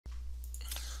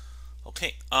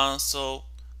Okay, so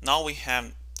now we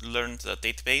have learned the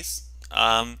database.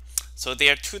 So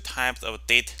there are two types of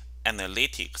data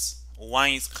analytics. One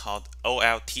is called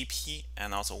OLTP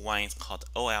and also one is called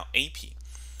OLAP.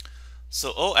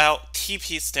 So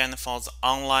OLTP stands for the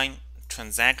online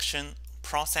transaction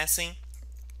processing.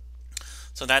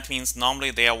 So that means normally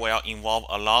they will involve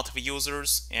a lot of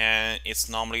users and it's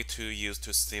normally to use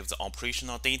to save the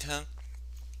operational data.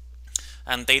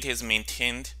 And data is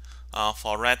maintained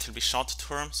for relatively short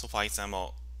term. So for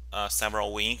example,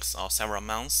 several weeks or several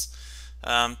months.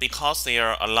 Because there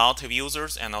are a lot of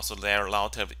users and also there are a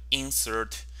lot of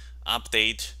insert,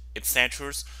 update,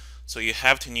 etc. So you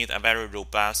have to need a very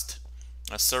robust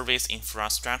service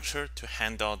infrastructure to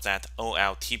handle that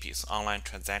OLTPs, online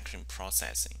transaction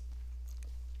processing.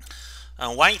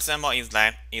 One example is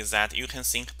that you can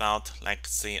think about like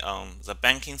say the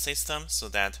banking system, so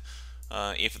that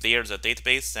if there's a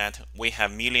database that we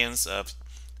have millions of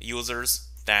users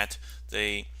that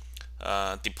they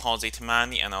deposit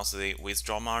money and also they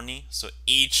withdraw money. So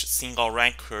each single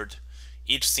record,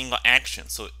 each single action,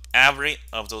 so every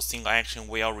of those single action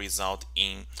will result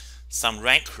in some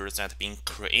records that are being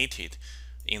created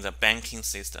in the banking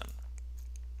system.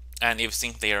 And if you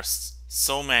think there's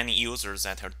so many users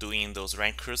that are doing those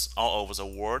records all over the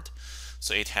world,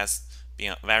 so it has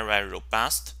been very, very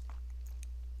robust.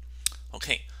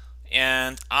 Okay,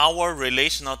 and our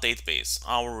relational database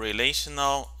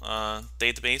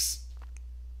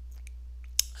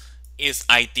is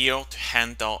ideal to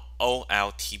handle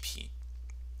OLTP.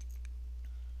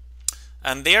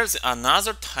 And there's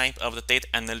another type of the data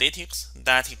analytics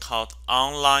that is called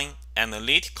online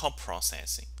analytical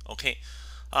processing. Okay,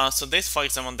 so this, for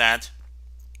example, that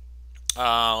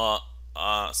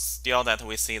still that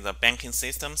we see the banking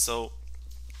system. So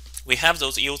we have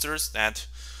those users that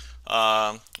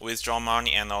withdraw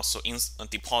money and also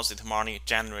deposit money,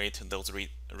 generate those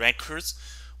records.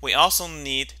 We also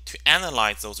need to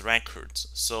analyze those records.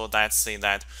 So let's say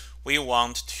that we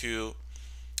want to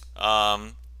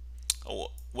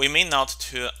we may not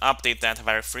to update that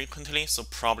very frequently, so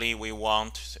probably we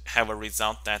want to have a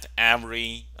result that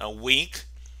every week,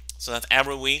 so that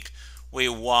every week we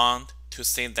want to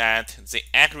see that the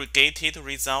aggregated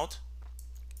result,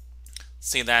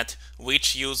 see that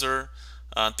which user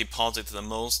deposit the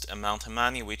most amount of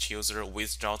money, which user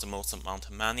withdraw the most amount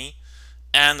of money,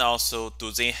 and also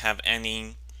do they have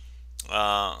any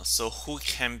so who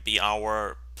can be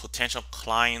our potential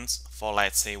clients for,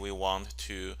 let's say we want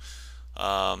to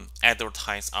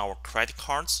advertise our credit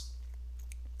cards.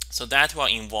 So that will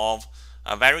involve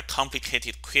very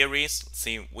complicated queries.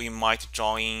 See, we might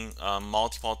join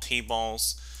multiple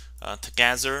tables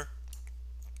together.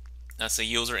 That's the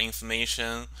user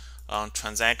information,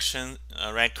 transaction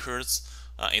records,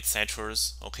 etc.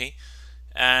 Okay,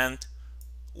 and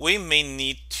we may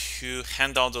need to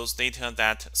handle those data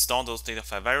that store those data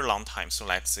for a very long time. So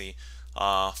let's say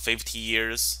 50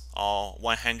 years or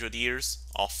 100 years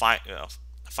or 5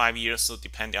 years. So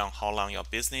depending on how long your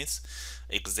business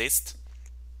exists.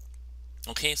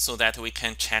 Okay, so that we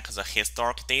can check the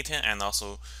historic data and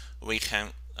also we can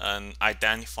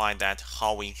identify that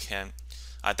how we can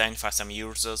identify some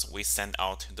users we send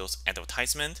out those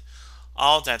advertisements,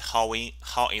 or that how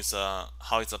is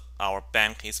our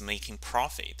bank is making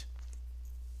profit.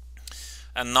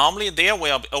 And normally there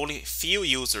will be only few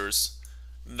users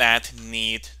that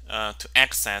need to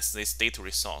access this data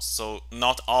resource. So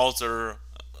not all the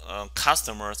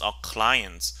customers or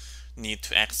clients need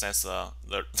to access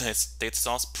this data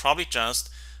source. Probably just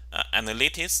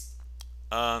analytics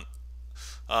or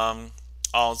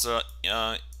the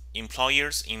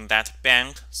employers in that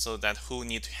bank, so that who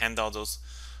need to handle those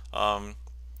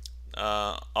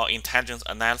or intelligence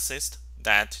analysis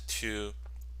that to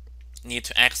need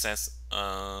to access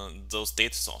those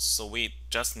data sources. So we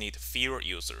just need fewer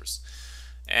users,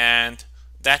 and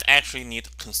that actually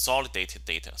need consolidated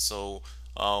data. So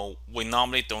we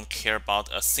normally don't care about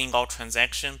a single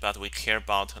transaction, but we care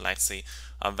about, let's say,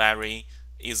 a very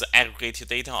either aggregated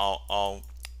data or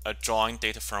a joint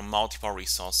data from multiple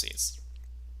resources.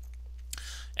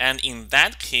 And in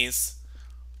that case,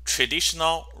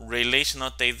 traditional relational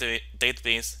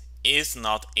database is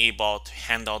not able to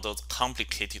handle those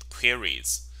complicated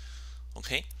queries.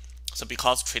 Okay, so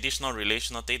because traditional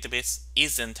relational database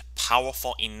isn't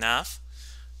powerful enough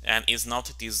and is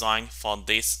not designed for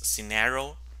this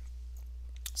scenario,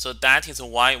 so that is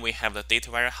why we have the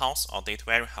data warehouse or data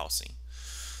warehousing.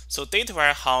 So data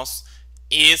warehouse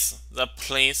is the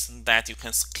place that you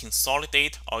can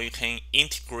consolidate or you can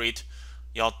integrate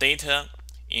your data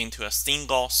into a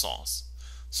single source.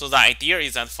 So the idea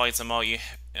is that, for example,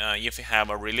 if you have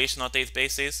a relational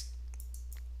databases,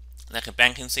 like a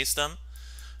banking system,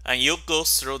 and you go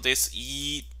through this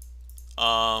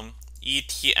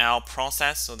ETL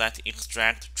process, so that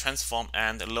extract, transform,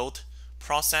 and load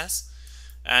process,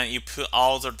 and you put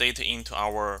all the data into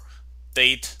our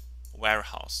data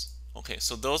warehouse. Okay,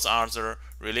 so those are the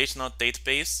relational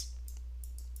database.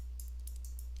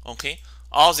 Okay,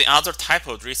 all the other type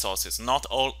of resources, not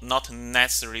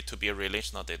necessary to be a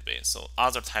relational database. So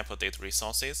other type of data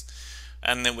resources,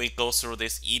 and then we go through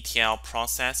this ETL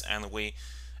process, and we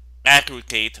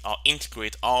aggregate or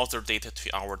integrate all the data to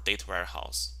our data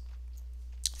warehouse.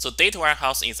 So data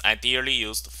warehouse is ideally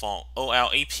used for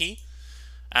OLAP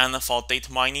and for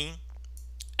data mining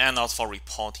and also for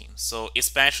reporting. So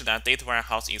especially that data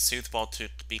warehouse is suitable to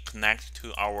be connected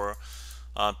to our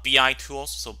BI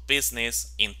tools, so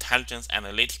business intelligence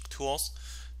analytic tools,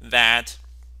 that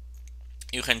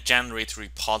you can generate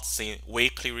reports, say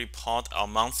weekly report or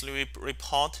monthly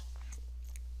report.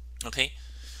 Okay,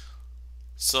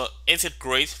 so it is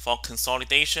great for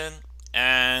consolidation,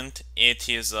 and it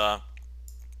is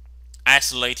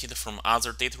isolated from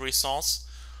other data resource.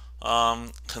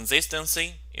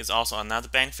 Consistency is also another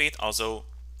benefit, although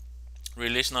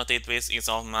relational database is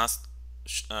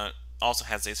also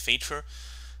has this feature,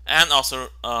 and also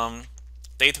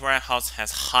data warehouse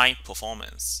has high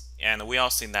performance, and we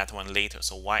will see that one later.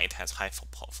 So why it has high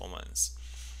performance?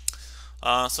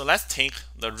 So let's take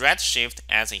the Redshift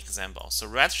as an example. So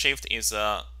Redshift is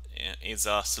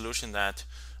a solution that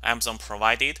Amazon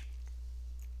provided.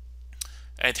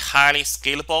 It's highly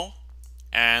scalable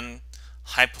and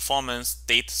high performance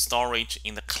data storage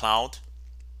in the cloud.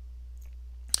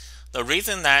 The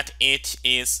reason that it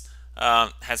is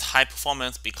has high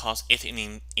performance because it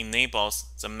enables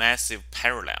the massive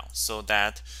parallel, so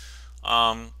that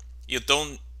you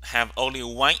don't have only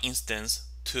one instance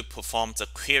to perform the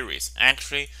queries.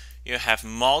 Actually, you have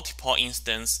multiple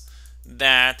instances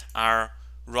that are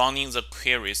running the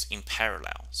queries in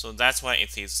parallel. So that's why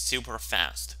it is super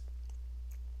fast.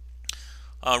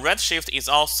 Redshift is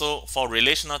also for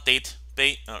relational data.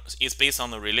 Is based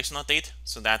on the relational data,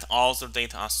 so that all the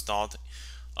data are stored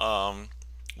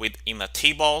within the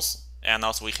tables, and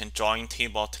also we can join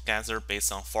table together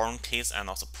based on foreign keys and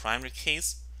also primary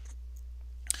keys.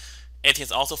 It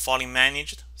is also fully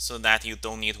managed, so that you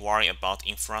don't need to worry about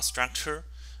infrastructure.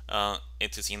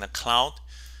 It is in the cloud.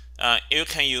 You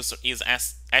can use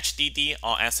HDD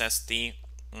or SSD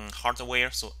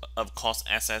hardware. So of course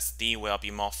SSD will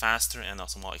be more faster and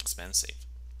also more expensive.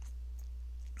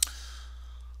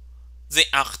 The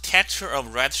architecture of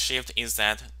Redshift is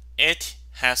that it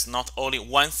has not only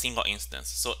one single instance,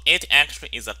 so it actually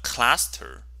is a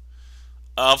cluster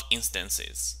of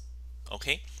instances.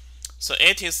 Okay, so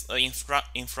it is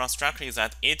infrastructure is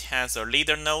that it has a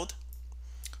leader node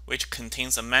which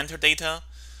contains a metadata,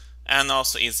 and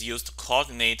also is used to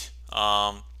coordinate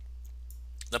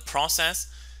the process,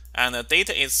 and the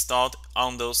data is stored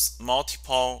on those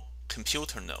multiple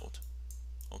computer node.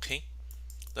 Okay,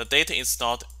 the data is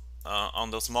stored on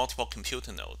those multiple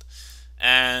computer node,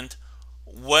 and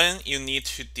when you need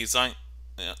to design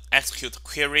execute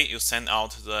query, you send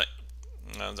out the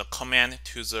command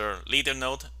to the leader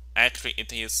node. Actually,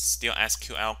 it is still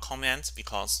SQL commands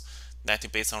because that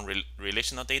is based on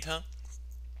relational data.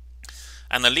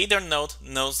 And the leader node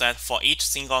knows that for each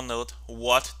single node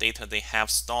what data they have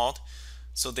stored.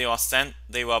 So they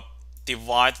will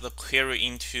divide the query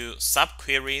into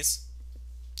subqueries,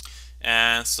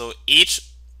 and so each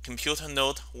computer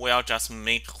node will just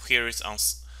make queries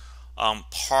on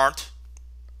part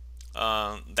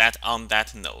that on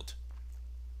that node.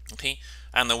 Okay,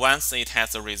 and once it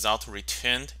has a result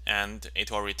returned, and it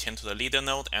will return to the leader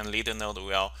node, and leader node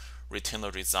will return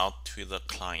the result to the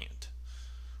client.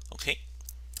 Okay,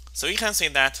 so you can see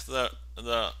that the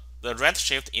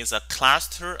Redshift is a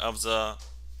cluster of the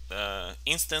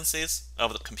instances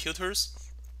of the computers,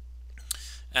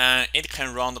 and it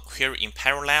can run the query in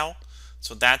parallel.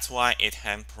 So that's why it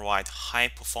can provide high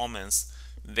performance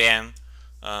than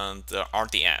the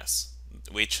RDS,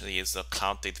 which is the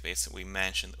cloud database we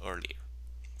mentioned earlier.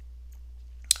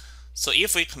 So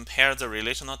if we compare the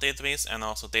relational database and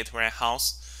also data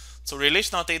warehouse, so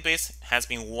relational database has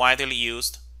been widely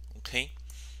used. Okay,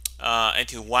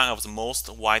 it is one of the most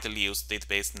widely used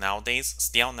database nowadays.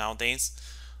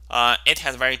 It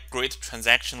has very great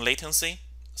transaction latency.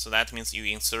 So that means you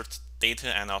insert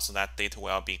data and also that data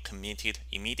will be committed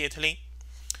immediately.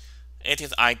 It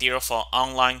is ideal for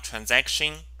online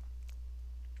transaction.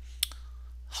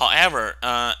 However,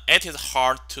 it is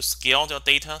hard to scale your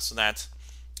data, so that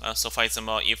so for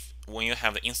example, if when you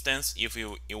have the instance, if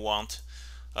you want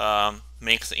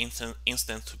make the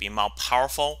instance to be more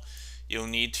powerful, you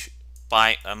need to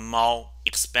buy a more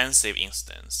expensive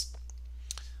instance.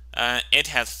 It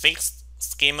has fixed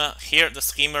schema. Here the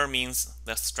schema means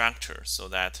the structure, so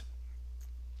that,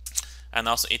 and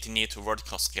also it needs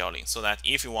vertical scaling, so that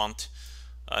if you want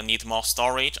need more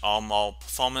storage or more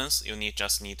performance, you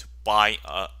just need to buy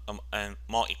a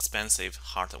more expensive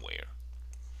hardware.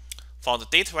 For the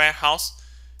data warehouse,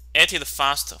 it is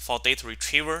fast for data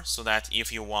retrieval, so that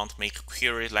if you want to make a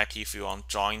query, like if you want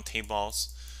join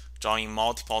tables, join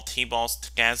multiple tables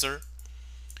together,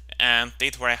 and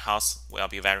data warehouse will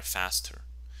be very faster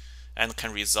and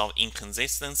can resolve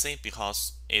inconsistency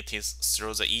because it is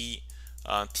through the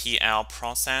ETL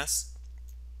process.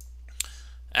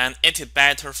 And it is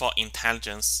better for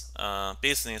intelligence,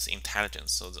 business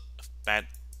intelligence, so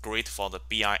great for the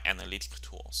BI analytic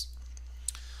tools.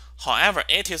 However,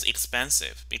 it is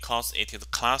expensive because it is a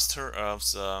cluster of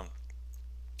the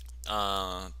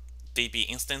DB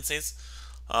instances.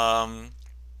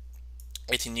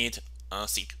 It needs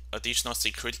additional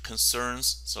security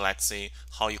concerns. So let's say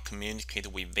how you communicate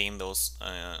within those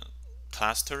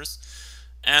clusters.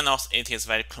 And also it is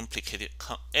very complicated.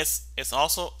 It's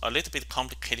also a little bit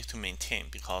complicated to maintain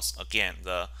because again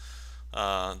the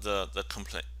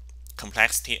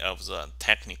complexity of the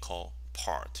technical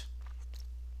part.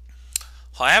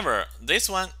 However, this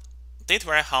one, data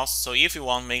warehouse, so if you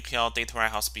want to make your data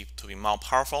warehouse to be more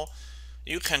powerful,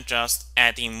 you can just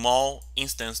add in more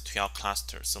instance to your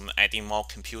cluster. So adding more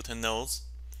computer nodes.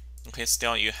 Okay,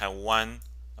 still you have one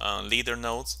leader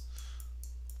nodes.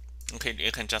 Okay,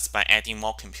 you can just by adding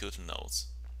more computer nodes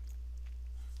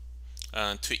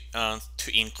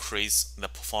to increase the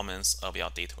performance of your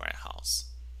data warehouse.